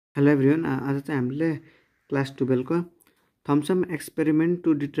Hello everyone आज चाहिँ हामीले क्लास 12 को Thompson experiment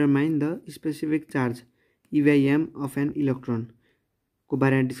to determine the specific charge इभाइएम of an electron को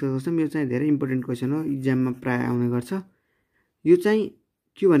बारेमा डिस्कस गर्छौँ। यो चाहिँ धेरै इम्पोर्टेन्ट क्वेसन हो, इक्जाममा प्राय आउने गर्छ। यो चाहिँ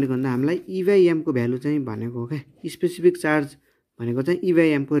के भनेको भन्दा हामीलाई इभाइएम को भ्यालु चाहिँ भनेको हो क्या। स्पेसिफिक चार्ज भनेको चाहिँ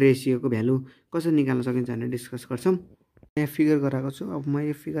इभाइएम को रेसियोको भ्यालु कसरी निकाल्न सकिन्छ भनेर डिस्कस गर्छौँ। यहाँ फिगर गराएको छु। अब म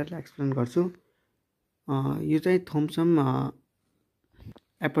यो फिगरलाई एक्सप्लेन गर्छु। यो चाहिँ थम्सन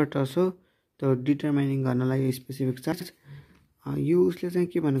एपरेटस हो, त्यो डिटरमाइनिङ गर्नलाई स्पेसिफिक चार्ज। यो उसले चाहिँ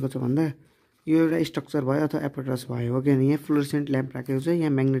के भनेको छ भन्दा यो एउटा स्ट्रक्चर भयो अथवा एपरेटस भयो हो। किनभने यहाँ फ्लोरेसेन्ट ल्याम्प राखेको छ,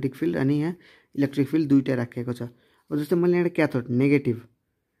 यहाँ म्याग्नेटिक फिल्ड अनि यहाँ इलेक्ट्रिक फिल्ड दुइटै राखेको छ। अब जस्तै मैले एउटा क्याथोड नेगेटिभ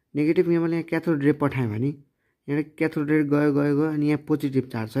यहाँ मैले यहाँ क्याथोड रे पठाएँ भने यहाँ क्याथोड रे गयो अनि यहाँ पोजिटिभ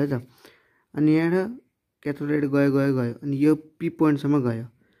चार्ज छ है त। अनि यहाँ क्याथोड रे गयो अनि यो पी पोइन्टसम्म गयो।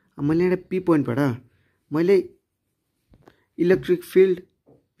 अब मैले एउटा पी पोइन्टबाट मैले इलेक्ट्रिक फिल्ड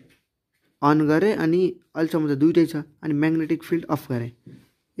अन गरेँ अनि अहिलेसम्म त दुइटै छ। अनि म्याग्नेटिक फिल्ड अफ गरेँ।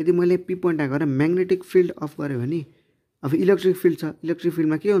 यदि मैले पी पोइन्टमा गएर म्याग्नेटिक फिल्ड अफ गरेँ भने अब इलेक्ट्रिक फिल्ड छ। इलेक्ट्रिक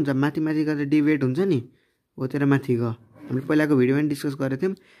फिल्डमा के हुन्छ, माथि गरेर डिभिएट हुन्छ नि, हो तेरो माथि गयो। हामीले पहिलाको भिडियोमा डिस्कस गरेको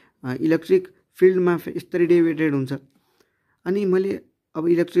थियौँ। इलेक्ट्रिक फिल्डमा यसरी डिभिएटेड हुन्छ। अनि मैले अब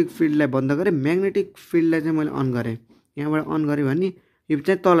इलेक्ट्रिक फिल्डलाई बन्द गरेँ, म्याग्नेटिक फिल्डलाई चाहिँ मैले अन गरेँ। यहाँबाट अन गरेँ भने यो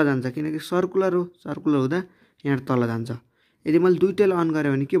चाहिँ तल जान्छ, किनकि सर्कुलर हो। सर्कुलर हुँदा यहाँबाट तल जान्छ। यदि मैले दुइटैलाई अन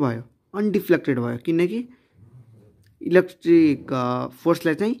गरेँ भने के भयो, अनडिफ्लेक्टेड भयो, किनकि इलेक्ट्रिक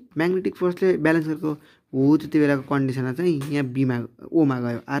फोर्सलाई चाहिँ म्याग्नेटिक फोर्सले ब्यालेन्स गरेको हो। त्यति बेलाको कन्डिसनमा चाहिँ यहाँ बीमा ओमा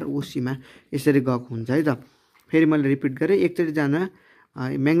गयो, आरओसीमा यसरी गएको हुन्छ है त। फेरि मैले रिपिट गरेँ, एकचोटि जाँदा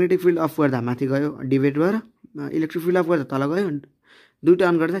म्याग्नेटिक फिल्ड अफ गर्दा माथि गयो डिभाइड भएर, इलेक्ट्रिक फिल्ड अफ गर्दा तल गयो। दुइटा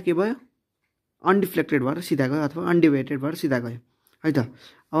अन गर्दा के भयो, अनडिफ्लेक्टेड भएर सिधा गयो अथवा अनडिभाइडेड भएर सिधा गयो है त।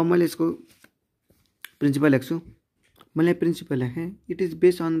 अब मैले यसको प्रिन्सिपल लेख्छु। मैले principal लेखेँ, it is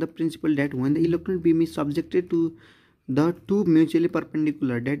based on the principal that when the electron beam is subjected to the two mutually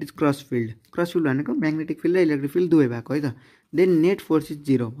perpendicular that is cross field. Cross field भनेको म्याग्नेटिक फिल्ड र इलेक्ट्रिक फिल्ड दुवै भएको है त। देन नेट फोर्स इज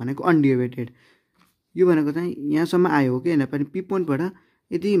 0 भनेको अनडिभाइडेड। यो भनेको चाहिँ यहाँसम्म आयो हो कि होइन। पनि पी पोइन्टबाट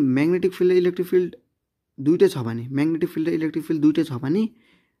यदि म्याग्नेटिक फिल्ड र इलेक्ट्रिक फिल्ड दुइटै छ भने, म्याग्नेटिक फिल्ड र इलेक्ट्रिक फिल्ड दुइटै छ भने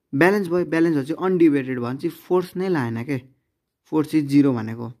ब्यालेन्स भयो। ब्यालेन्स भएपछि अनडिभाइडेड भयो भने चाहिँ फोर्स नै लाएन के, फोर्स इज 0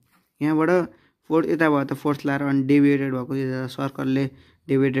 भनेको। यहाँबाट फोर्स यता भयो त फोर्स लाएर अनि डेभिएटेड भएको, यता सर्कलले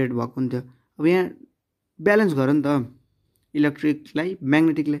डेभिएटेड भएको हुन्थ्यो। अब यहाँ ब्यालेन्स गऱ्यो नि त इलेक्ट्रिकलाई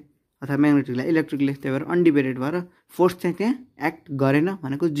म्याग्नेटिकले अथवा म्याग्नेटिकलाई इलेक्ट्रिकले, त्यही भएर अनडिभाइडेड भएर फोर्स चाहिँ त्यहाँ एक्ट गरेन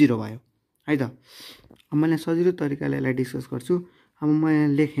भनेको 0 भयो है त। अब मैले सजिलो तरिकाले यसलाई डिस्कस गर्छु। अब म यहाँ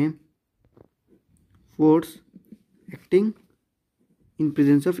लेखेँ force acting in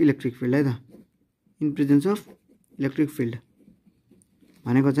presence of electric field है त। In presence of electric field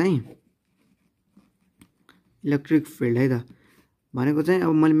भनेको चाहिँ इलेक्ट्रिक फिल्ड है त। भनेको चाहिँ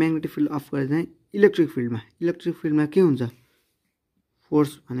अब मैले म्याग्नेटिक फिल्ड अफ गरेँ चाहिँ इलेक्ट्रिक फिल्डमा के हुन्छ,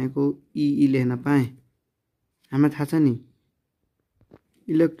 फोर्स भनेको ई लेख्न पाएँ। हामीलाई थाहा छ नि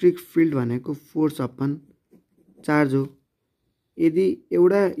इलेक्ट्रिक फिल्ड भनेको फोर्स अपन चार्ज हो। यदि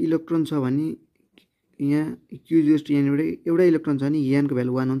एउटा इलेक्ट्रोन छ भने यहाँ क्यु इज टु यहाँबाट एउटा इलेक्ट्रोन छ भने यनको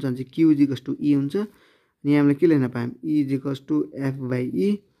भ्यालु 1 हुन्छ भने क्यु इज टु ई हुन्छ। अनि हामीले के लेख्न पायौँ, E is to F by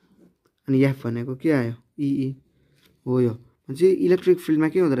E. अनि एफ भनेको के आयो, ई हो। यो चाहिँ इलेक्ट्रिक फिल्डमा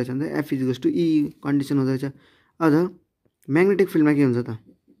के हुँदो रहेछ भन्दा F is to E condition हुँदो रहेछ। अझ म्याग्नेटिक फिल्डमा के हुन्छ त,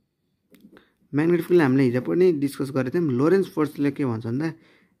 म्याग्नेटिक फिल्ड हामीले हिजो पनि डिस्कस गरेको थियौँ। लोरेन्स फोर्सले के भन्छ भन्दा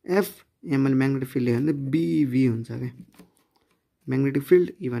एफ, यहाँ मैले म्याग्नेटिक फिल्ड लेखेँ भने बिभी हुन्छ क्या। म्याग्नेटिक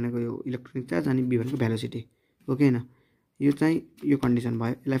फिल्ड ई भनेको यो इलेक्ट्रोनिक चार्ज अनि बी भनेको भेलोसिटी हो कि होइन। यो चाहिँ यो कन्डिसन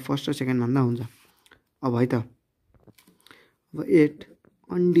भयो। यसलाई फर्स्ट र सेकेन्ड भन्दा हुन्छ। अब है त, अब एट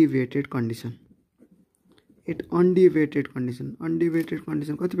अनडिभिएटेड कन्डिसन अनडिभिएटेड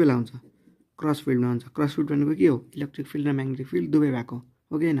कन्डिसन कति बेला हुन्छ, क्रस फिल्डमा हुन्छ। क्रस फिल्ड भनेको के हो, इलेक्ट्रिक फिल्ड र म्याग्नेटिक फिल्ड दुवै भएको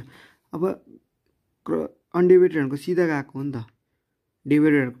हो कि होइन। अब अनडिभिएटेड भनेको सिधा गएको हो नि त,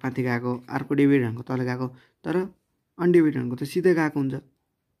 डिभिएटेड भनेको माथि गएको, अर्को डिभिएटेड भनेको तल गएको। तर अनडिभिएटेड भनेको त सिधै गएको हुन्छ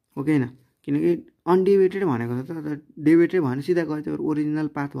हो कि होइन। किनकि अनडिभिएटेड भनेको त डिभिएटेड भने सिधा गयो, त्यो ओरिजिनल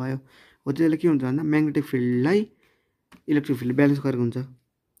पाथ भयो हो। त्यसले के हुन्छ भन्दा म्याग्नेटिक फिल्डलाई इलेक्ट्रिक फिल्डले ब्यालेन्स गरेको हुन्छ।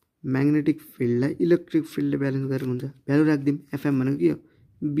 म्याग्नेटिक फिल्डलाई इलेक्ट्रिक फिल्डले ब्यालेन्स गरेको हुन्छ। भ्यालु राखिदिउँ, एफएम भनेको के हो,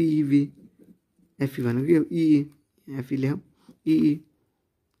 बिभी, एफई भनेको के हो, ई, एफई लेखौँ,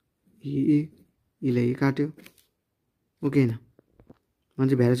 इले काट्यो हो कि होइन। भने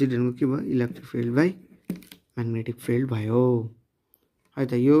चाहिँ भेलोसिटी भनेको के भयो, electric field by magnetic field भयो है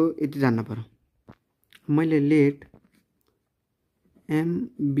त। यो यति जान्न पर्यो। मैले late am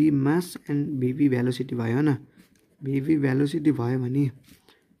be mass and भिभी velocity भयो होइन। भिभी भेलोसिटी भयो भने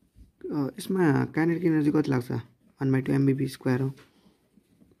यसमा काइनेटिक एनर्जी कति लाग्छ, 1/2 mv² हो।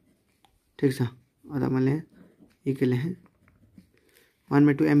 ठिक छ। अथवा मैले के लेखेँ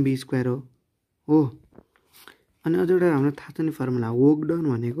 1/2 mv² हो। अनि अझ एउटा हाम्रो थाहा छ नि फर्मुला वर्क डन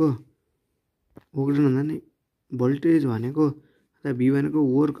भनेको भन्दा नि भोल्टेज भनेको अथवा भी भनेको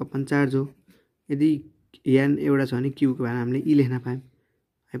वर्क अपन चार्ज हो। यदि एन एउटा छ भने क्यूको भएर हामीले ई लेख्न पायौँ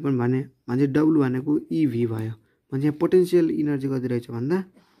है पनि भने डब्लु भनेको इभी भयो। भने यहाँ पोटेन्सियल इनर्जी कति रहेछ भन्दा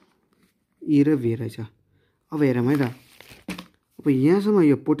ई र भी रहेछ। अब हेरौँ है त। अब यहाँसम्म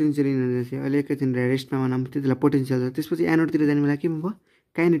यो पोटेन्सियल इनर्जी चाहिँ अहिले एकैछिन रेस्टमा बनाऊँ त्यतिलाई पोटेन्सियल छ। त्यसपछि एनोडतिर जाने बेला के भयो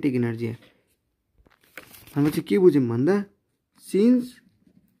काइनेटिक इनर्जी। भनेपछि के बुझ्यौँ भन्दा since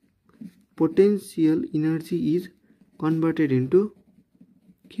potential energy is converted into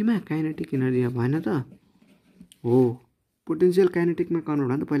केमा काइनेटिक इनर्जी भएन त हो। पोटेन्सियल काइनेटिकमा कन्भर्ट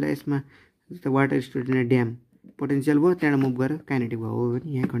भयो नि त। पहिला यसमा जस्तै वाटर स्टोरेज ड्याम पोटेन्सियल भयो त्यहाँबाट मुभ गरेर काइनेटिक भयो हो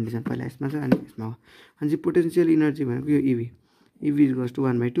भने यहाँ कन्डिसन पहिला यसमा छ अनि यसमा हो। अनि चाहिँ पोटेन्सियल इनर्जी भनेको यो इभी इज गोज टु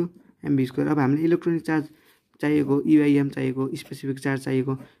 1/2 mv²। अब हामीले इलेक्ट्रोनिक चार्ज चाहिएको ई/एम चाहिएको स्पेसिफिक चार्ज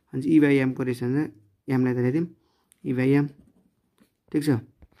चाहिएको अनि चाहिँ ई/एमको रेसन एमलाई त ल्याइदिउँ ई/एम ठिक छ।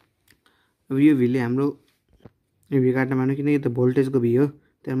 अब यो भीले हाम्रो यो भी काट्न मान्यो किनकि त भोल्टेजको भी हो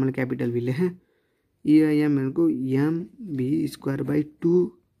त्यही मैले क्यापिटल भी लेखेँ। ई/एम भनेको mv²/2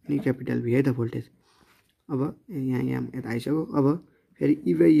 अनि क्यापिटल भी है त भोल्टेज। अब यहाँ एम यता आइसक्यो। अब फेरि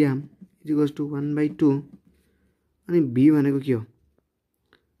ई/एम इज गोज टु 1/2 अनि भी भनेको के हो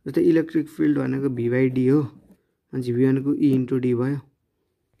जस्तै इलेक्ट्रिक फिल्ड भनेको v/d हो। अनि भी भनेको ई इन्टु डी भयो।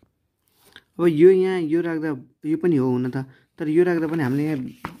 अब यो यहाँ यो राख्दा यो पनि हो हुन त तर यो राख्दा पनि हामीले यहाँ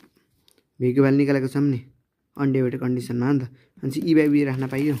भीको भ्यालु निकालेको छौँ नि अनडिभाइडेड कन्डिसनमा हो नि त। अनि चाहिँ ई/भी राख्न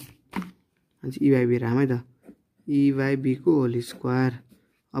पाइयो। अनि चाहिँ ई/भी राम है त ई/भी को होल स्क्वायर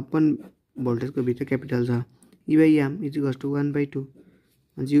अपन भोल्टेजको भी त क्यापिटल छ ई/एम इज इक्वल्स टु 1/2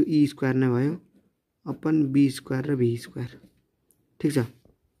 अनि चाहिँ यो ई स्क्वायर नै भयो अपन b² र v²। ठिक छ।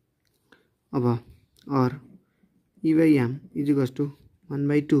 अब और ई/एम इज इक्वल्स टु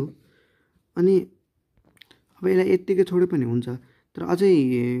 1/2 अनि अब यसलाई यत्तिकै छोडे पनि हुन्छ तर अझै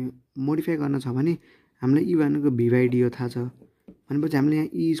मोडिफाई गर्न छ भने हामीलाई ई भनेको v/d हो थाहा छ। भनेपछि हामीले यहाँ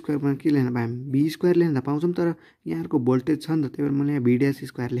ई स्क्वायरमा के लेख्न पायौँ v² लेख्न त पाउँछौँ तर यहाँको भोल्टेज छ नि त त्यही भएर मैले यहाँ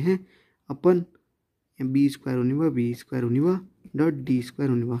v' लेखेँ अपन यहाँ b² हुने भयो v² हुने भयो डट d²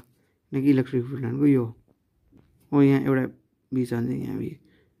 हुने भयो किनकि इलेक्ट्रिक फिल्ड भनेको यो हो। यहाँ एउटा भी छ भने यहाँ भी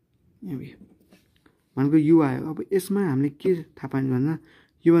भनेको यु आयो। अब यसमा हामीले के थाहा पायौँ भन्दा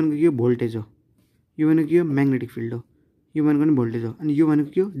यो भनेको यो भोल्टेज हो यो भनेको यो म्याग्नेटिक फिल्ड हो यो भनेको नि भोल्टेज हो अनि यो भनेको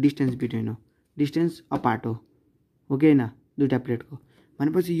के हो डिस्टेन्स बिट्विन हो डिस्टेन्स अपार्ट हो कि होइन दुईवटा प्लेटको।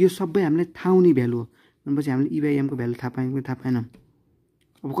 भनेपछि यो सबै हामीले थाहा हुने भ्यालु हो। भनेपछि हामीले ई/एमको भ्यालु थाहा पायौँ कि थाहा पाएनौँ।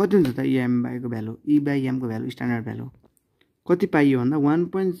 अब कति हुन्छ त ई/एमको भ्यालु ई/एमको भ्यालु स्ट्यान्डर्ड भ्यालु कति पाइयो भन्दा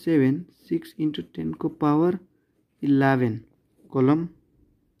 1.76 × 10⁻11 कोलम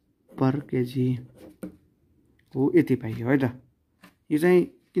पर केजी हो यति पाइयो है त। यो चाहिँ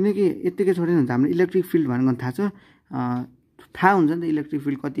किनकि यत्तिकै छोडेन भने त हाम्रो इलेक्ट्रिक फिल्ड भनेको थाहा छ थाहा हुन्छ नि त इलेक्ट्रिक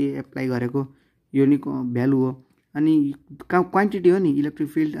फिल्ड कति एप्लाई गरेको यो नि भ्यालु हो। अनि क्वान्टिटी हो नि इलेक्ट्रिक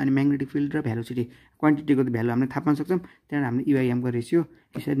फिल्ड अनि म्याग्नेटिक फिल्ड र भेलोसिटी क्वान्टिटीको त भ्यालु हामीले थाहा पाउन सक्छौँ। त्यहाँबाट हामीले ई/एमको रेसियो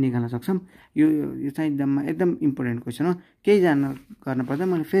यसरी निकाल्न सक्छौँ। यो चाहिँ एकदम इम्पोर्टेन्ट क्वेसन हो। केही गर्न पर्दा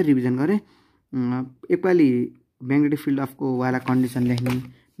मैले फेरि रिभिजन गरेँ। एकपालि म्याग्नेटिक फिल्ड अफको वाला कन्डिसन लेख्ने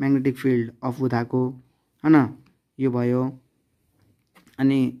म्याग्नेटिक फिल्ड अफ हुँदाको होइन यो भयो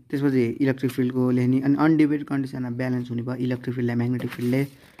अनि त्यसपछि इलेक्ट्रिक फिल्डको लेख्ने अनि अनडिभाइडेड कन्डिसनमा ब्यालेन्स हुने भयो इलेक्ट्रिक फिल्डलाई म्याग्नेटिक फिल्डले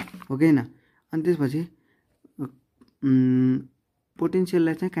हो कि होइन। अनि त्यसपछि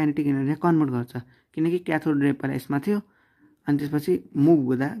पोटेन्सियललाई चाहिँ काइनेटिक इनर्जी कन्भर्ट गर्छ किनकि क्याथोड रे पहिला यसमा थियो अनि त्यसपछि मुभ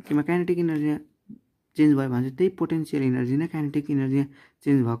हुँदा किमा काइनेटिक इनर्जी चेन्ज भयो भने चाहिँ त्यही पोटेन्सियल इनर्जी नै काइनेटिक इनर्जी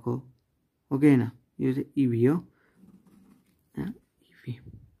चेन्ज भएको हो कि होइन। यो चाहिँ इभी हो इभी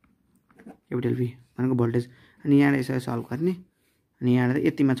क्यापिटल भी भनेको भोल्टेज अनि यहाँबाट यसरी सल्भ गर्ने अनि यहाँबाट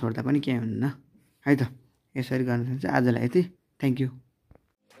यतिमा छोड्दा पनि केही हुन्न है त। यसरी गर्न चाहिँ आजलाई यति थ्याङ्क यू।